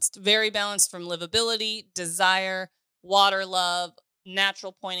 balanced from livability, desire, water love,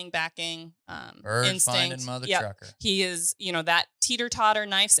 natural pointing, backing, Bird finding instinct. mother Yep. trucker. He is, you know, that teeter-totter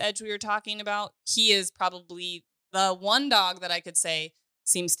knife's edge we were talking about. He is probably the one dog that I could say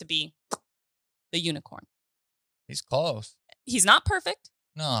seems to be the unicorn. He's close. He's not perfect.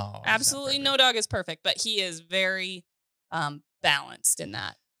 No. Absolutely no dog is perfect, but he is very balanced in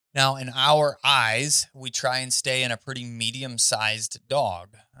that. Now, in our eyes, we try and stay in a pretty medium-sized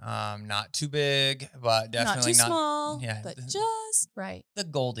dog. Not too big, but definitely not too small, yeah, but just right. The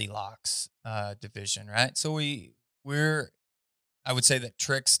Goldilocks division, right? So we're I would say that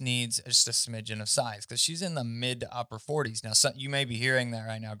Trix needs just a smidgen of size because she's in the mid to upper 40s. Now, you may be hearing that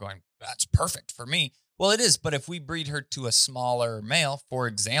right now going, that's perfect for me. Well, it is, but if we breed her to a smaller male, for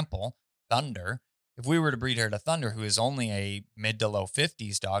example, Thunder, if we were to breed her to Thunder, who is only a mid to low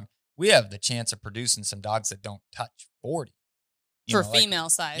 50s dog, we have the chance of producing some dogs that don't touch 40. For female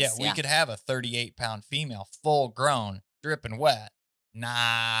size. Yeah, we could have a 38-pound female, full grown, dripping wet,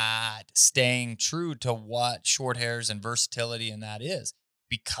 not staying true to what short hairs and versatility and that is,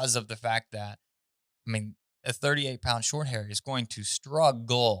 because of the fact that, I mean, a 38-pound short hair is going to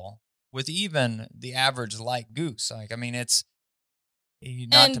struggle with even the average light goose. Like, I mean, it's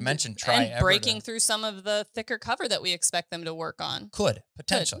not to mention breaking through some of the thicker cover that we expect them to work on. Could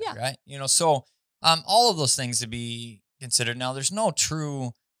potentially, yeah. Right? You know, so all of those things to be considered. Now, there's no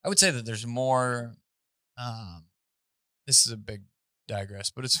true, I would say that there's more, this is a big digress,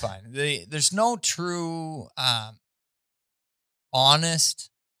 but it's fine. There's no true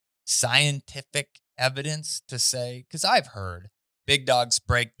honest scientific evidence to say, because I've heard big dogs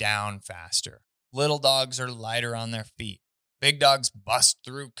break down faster. Little dogs are lighter on their feet. Big dogs bust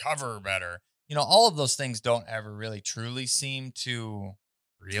through cover better. All of those things don't ever really truly seem to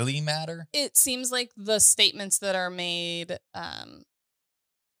really matter. It seems like the statements that are made,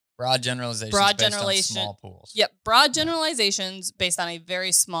 broad generalizations broad based generalization, on small pools. Yep, broad generalizations based on a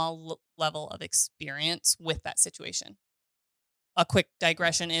very small level of experience with that situation. A quick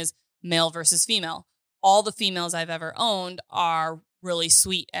digression is male versus female. All the females I've ever owned are really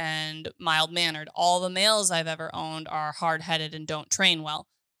sweet and mild-mannered. All the males I've ever owned are hard-headed and don't train well.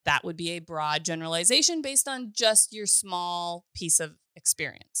 That would be a broad generalization based on just your small piece of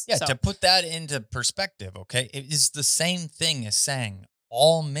experience. Yeah, to put that into perspective, okay, it is the same thing as saying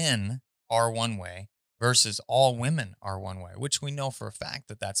all men are one way versus all women are one way, which we know for a fact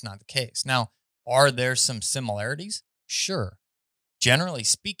that that's not the case. Now, are there some similarities? Sure. Generally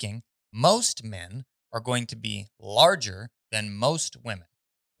speaking, most men are going to be larger than most women.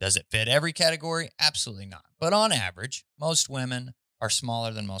 Does it fit every category? Absolutely not. But on average, most women are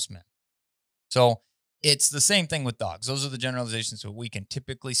smaller than most men. So it's the same thing with dogs. Those are the generalizations that we can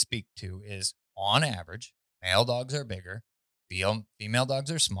typically speak to is on average, male dogs are bigger, female dogs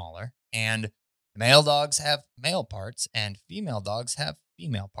are smaller, and male dogs have male parts and female dogs have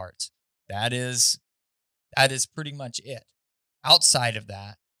female parts. That is pretty much it. Outside of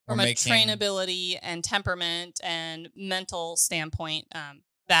that, from a trainability and temperament and mental standpoint,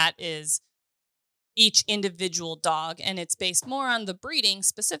 that is each individual dog, and it's based more on the breeding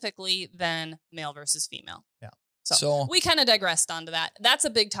specifically than male versus female. Yeah. So we kind of digressed onto that. That's a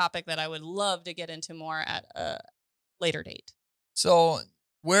big topic that I would love to get into more at a later date. So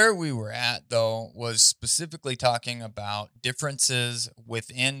where we were at, though, was specifically talking about differences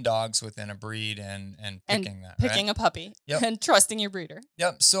within dogs within a breed and picking a puppy and trusting your breeder.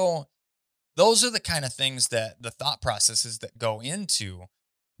 Yep. So those are the kind of things that the thought processes that go into,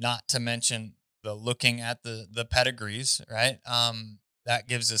 not to mention the looking at the pedigrees, right? That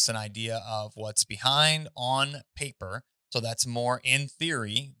gives us an idea of what's behind on paper. So that's more in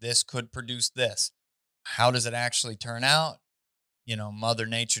theory, this could produce this. How does it actually turn out? Mother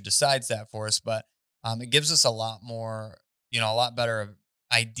Nature decides that for us, but it gives us a lot more, a lot better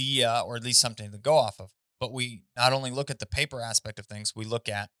idea, or at least something to go off of. But we not only look at the paper aspect of things, we look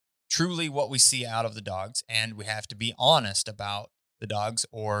at truly what we see out of the dogs, and we have to be honest about the dogs,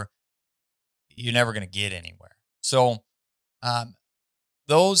 or you're never going to get anywhere. So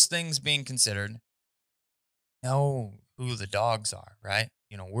those things being considered, know who the dogs are, right?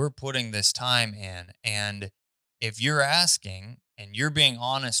 We're putting this time in, and if you're asking and you're being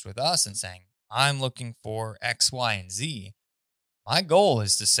honest with us and saying, I'm looking for X, Y, and Z, my goal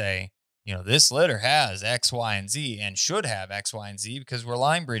is to say, this litter has X, Y, and Z and should have X, Y, and Z because we're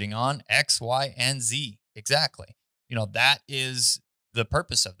line breeding on X, Y, and Z. Exactly. That is the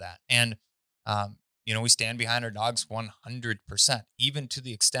purpose of that. And, we stand behind our dogs 100%, even to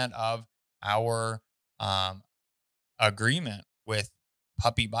the extent of our agreement with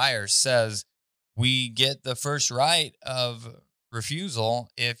puppy buyers says we get the first right of refusal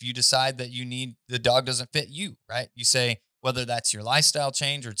if you decide that the dog doesn't fit you, right? You say, whether that's your lifestyle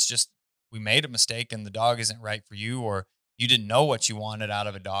change or it's just we made a mistake and the dog isn't right for you, or you didn't know what you wanted out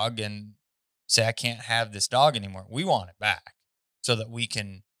of a dog and say, I can't have this dog anymore. We want it back so that we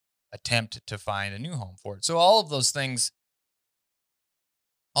can attempt to find a new home for it. So all of those things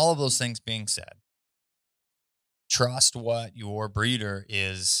being said, trust what your breeder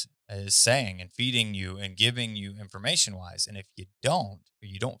is saying and feeding you and giving you information wise. And if you don't, or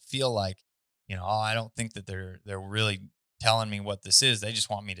you don't feel like, I don't think that they're really telling me what this is, they just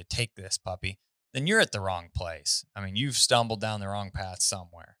want me to take this puppy, then you're at the wrong place. I mean, you've stumbled down the wrong path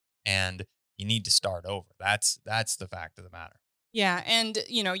somewhere and you need to start over. That's the fact of the matter. Yeah. And,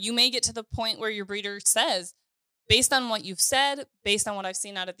 you may get to the point where your breeder says, based on what you've said, based on what I've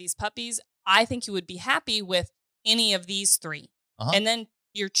seen out of these puppies, I think you would be happy with any of these three. Uh-huh. And then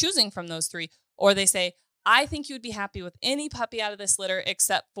you're choosing from those three. Or they say, I think you would be happy with any puppy out of this litter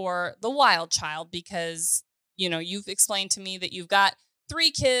except for the wild child because, you've explained to me that you've got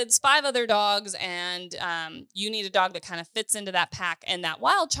 3 kids, 5 other dogs, and you need a dog that kind of fits into that pack. And that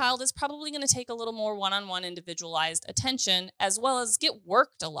wild child is probably going to take a little more one-on-one individualized attention as well as get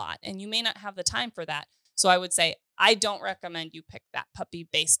worked a lot. And you may not have the time for that. So I would say, I don't recommend you pick that puppy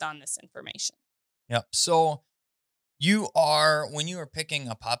based on this information. Yep. So when you are picking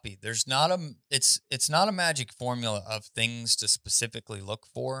a puppy, it's not a magic formula of things to specifically look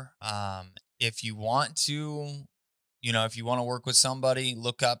for. If you want to, if you want to work with somebody,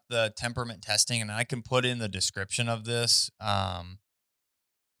 look up the temperament testing, and I can put in the description of this.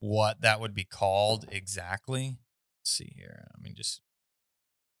 what that would be called exactly. Let's see here. I mean,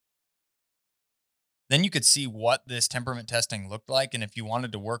 then you could see what this temperament testing looked like. And if you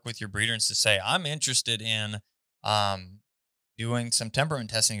wanted to work with your breeder and to say, I'm interested in doing some temperament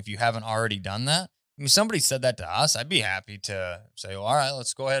testing, if you haven't already done that. I mean, somebody said that to us, I'd be happy to say, well, all right,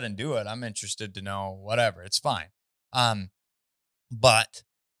 let's go ahead and do it. I'm interested to know whatever. It's fine. But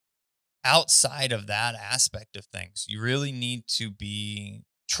outside of that aspect of things, you really need to be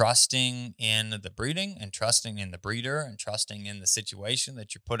trusting in the breeding and trusting in the breeder and trusting in the situation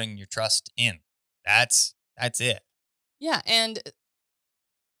that you're putting your trust in. That's it. Yeah. And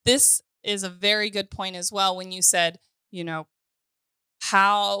this is a very good point as well. When you said,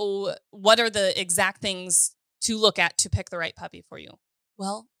 what are the exact things to look at to pick the right puppy for you?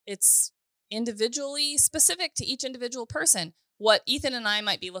 Well, it's individually specific to each individual person. What Ethan and I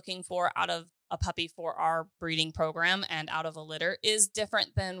might be looking for out of a puppy for our breeding program and out of a litter is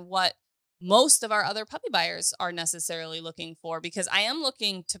different than what most of our other puppy buyers are necessarily looking for, because I am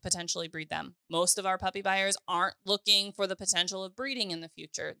looking to potentially breed them. Most of our puppy buyers aren't looking for the potential of breeding in the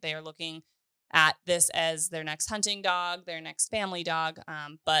future. They are looking at this as their next hunting dog, their next family dog,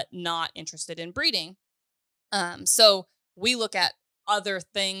 but not interested in breeding. So we look at other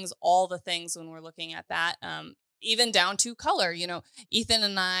things, all the things when we're looking at that, even down to color. Ethan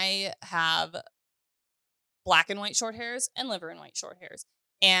and I have black and white short hairs and liver and white short hairs.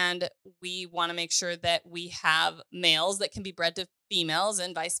 And we want to make sure that we have males that can be bred to females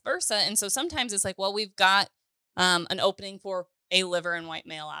and vice versa. And so sometimes it's like, well, we've got an opening for a liver and white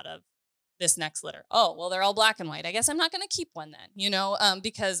male out of this next litter. Oh, well, they're all black and white. I guess I'm not going to keep one then,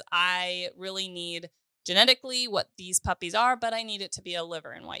 because I really need genetically what these puppies are, but I need it to be a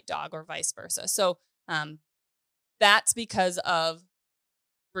liver and white dog or vice versa. So that's because of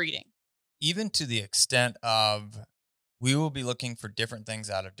breeding. Even to the extent of we will be looking for different things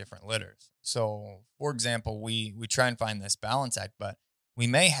out of different litters. So, for example, we try and find this balance act, but we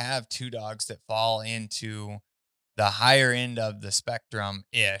may have two dogs that fall into the higher end of the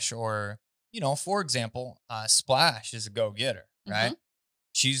spectrum-ish, or, for example, Splash is a go-getter, right? Mm-hmm.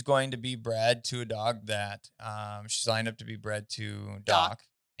 She's going to be bred to a dog that she's lined up to be bred to Doc.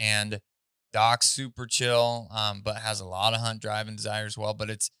 And Doc's super chill, but has a lot of hunt drive and desire as well. But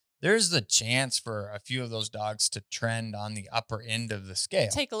there's the chance for a few of those dogs to trend on the upper end of the scale.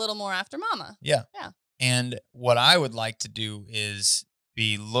 Take a little more after mama. Yeah. And what I would like to do is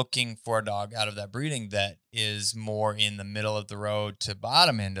be looking for a dog out of that breeding that is more in the middle of the road to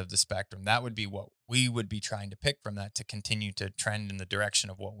bottom end of the spectrum. That would be what we would be trying to pick from that to continue to trend in the direction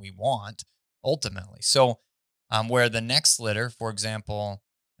of what we want ultimately. So where the next litter, for example,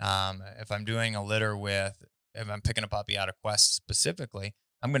 if I'm doing a litter if I'm picking a puppy out of Quest specifically,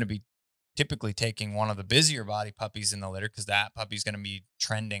 I'm going to be typically taking one of the busier body puppies in the litter because that puppy's going to be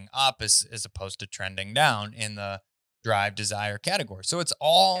trending up as opposed to trending down in the drive desire category. So it's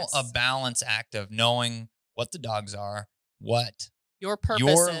all a balance act of knowing what the dogs are, what your purpose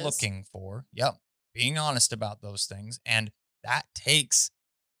you're is. looking for. Yep. Being honest about those things. And that takes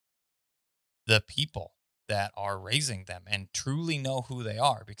the people that are raising them and truly know who they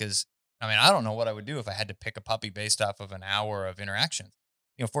are. Because I don't know what I would do if I had to pick a puppy based off of an hour of interactions.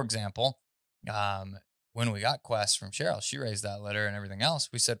 For example, when we got Quest from Cheryl, she raised that litter and everything else.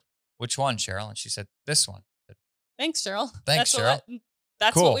 We said, which one, Cheryl? And she said, this one. Thanks, Cheryl. Thanks, Cheryl.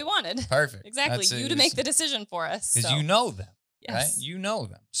 That's cool. what we wanted. Perfect. Exactly. You to make the decision for us. Because you know them, yes. Right? You know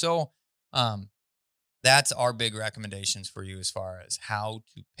them. So that's our big recommendations for you as far as how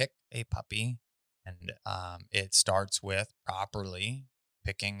to pick a puppy. And it starts with properly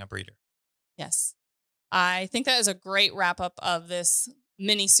picking a breeder. Yes. I think that is a great wrap up of this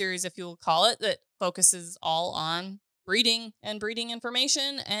mini series, if you will call it, that focuses all on breeding and breeding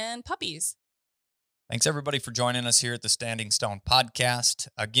information and puppies. Thanks everybody for joining us here at the Standing Stone Podcast.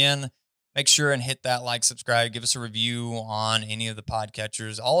 Again, make sure and hit that like, subscribe, give us a review on any of the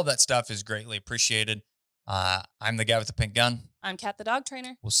podcatchers. All of that stuff is greatly appreciated. I'm the guy with the pink gun. I'm Kat the dog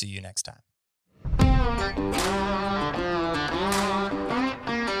trainer. We'll see you next time.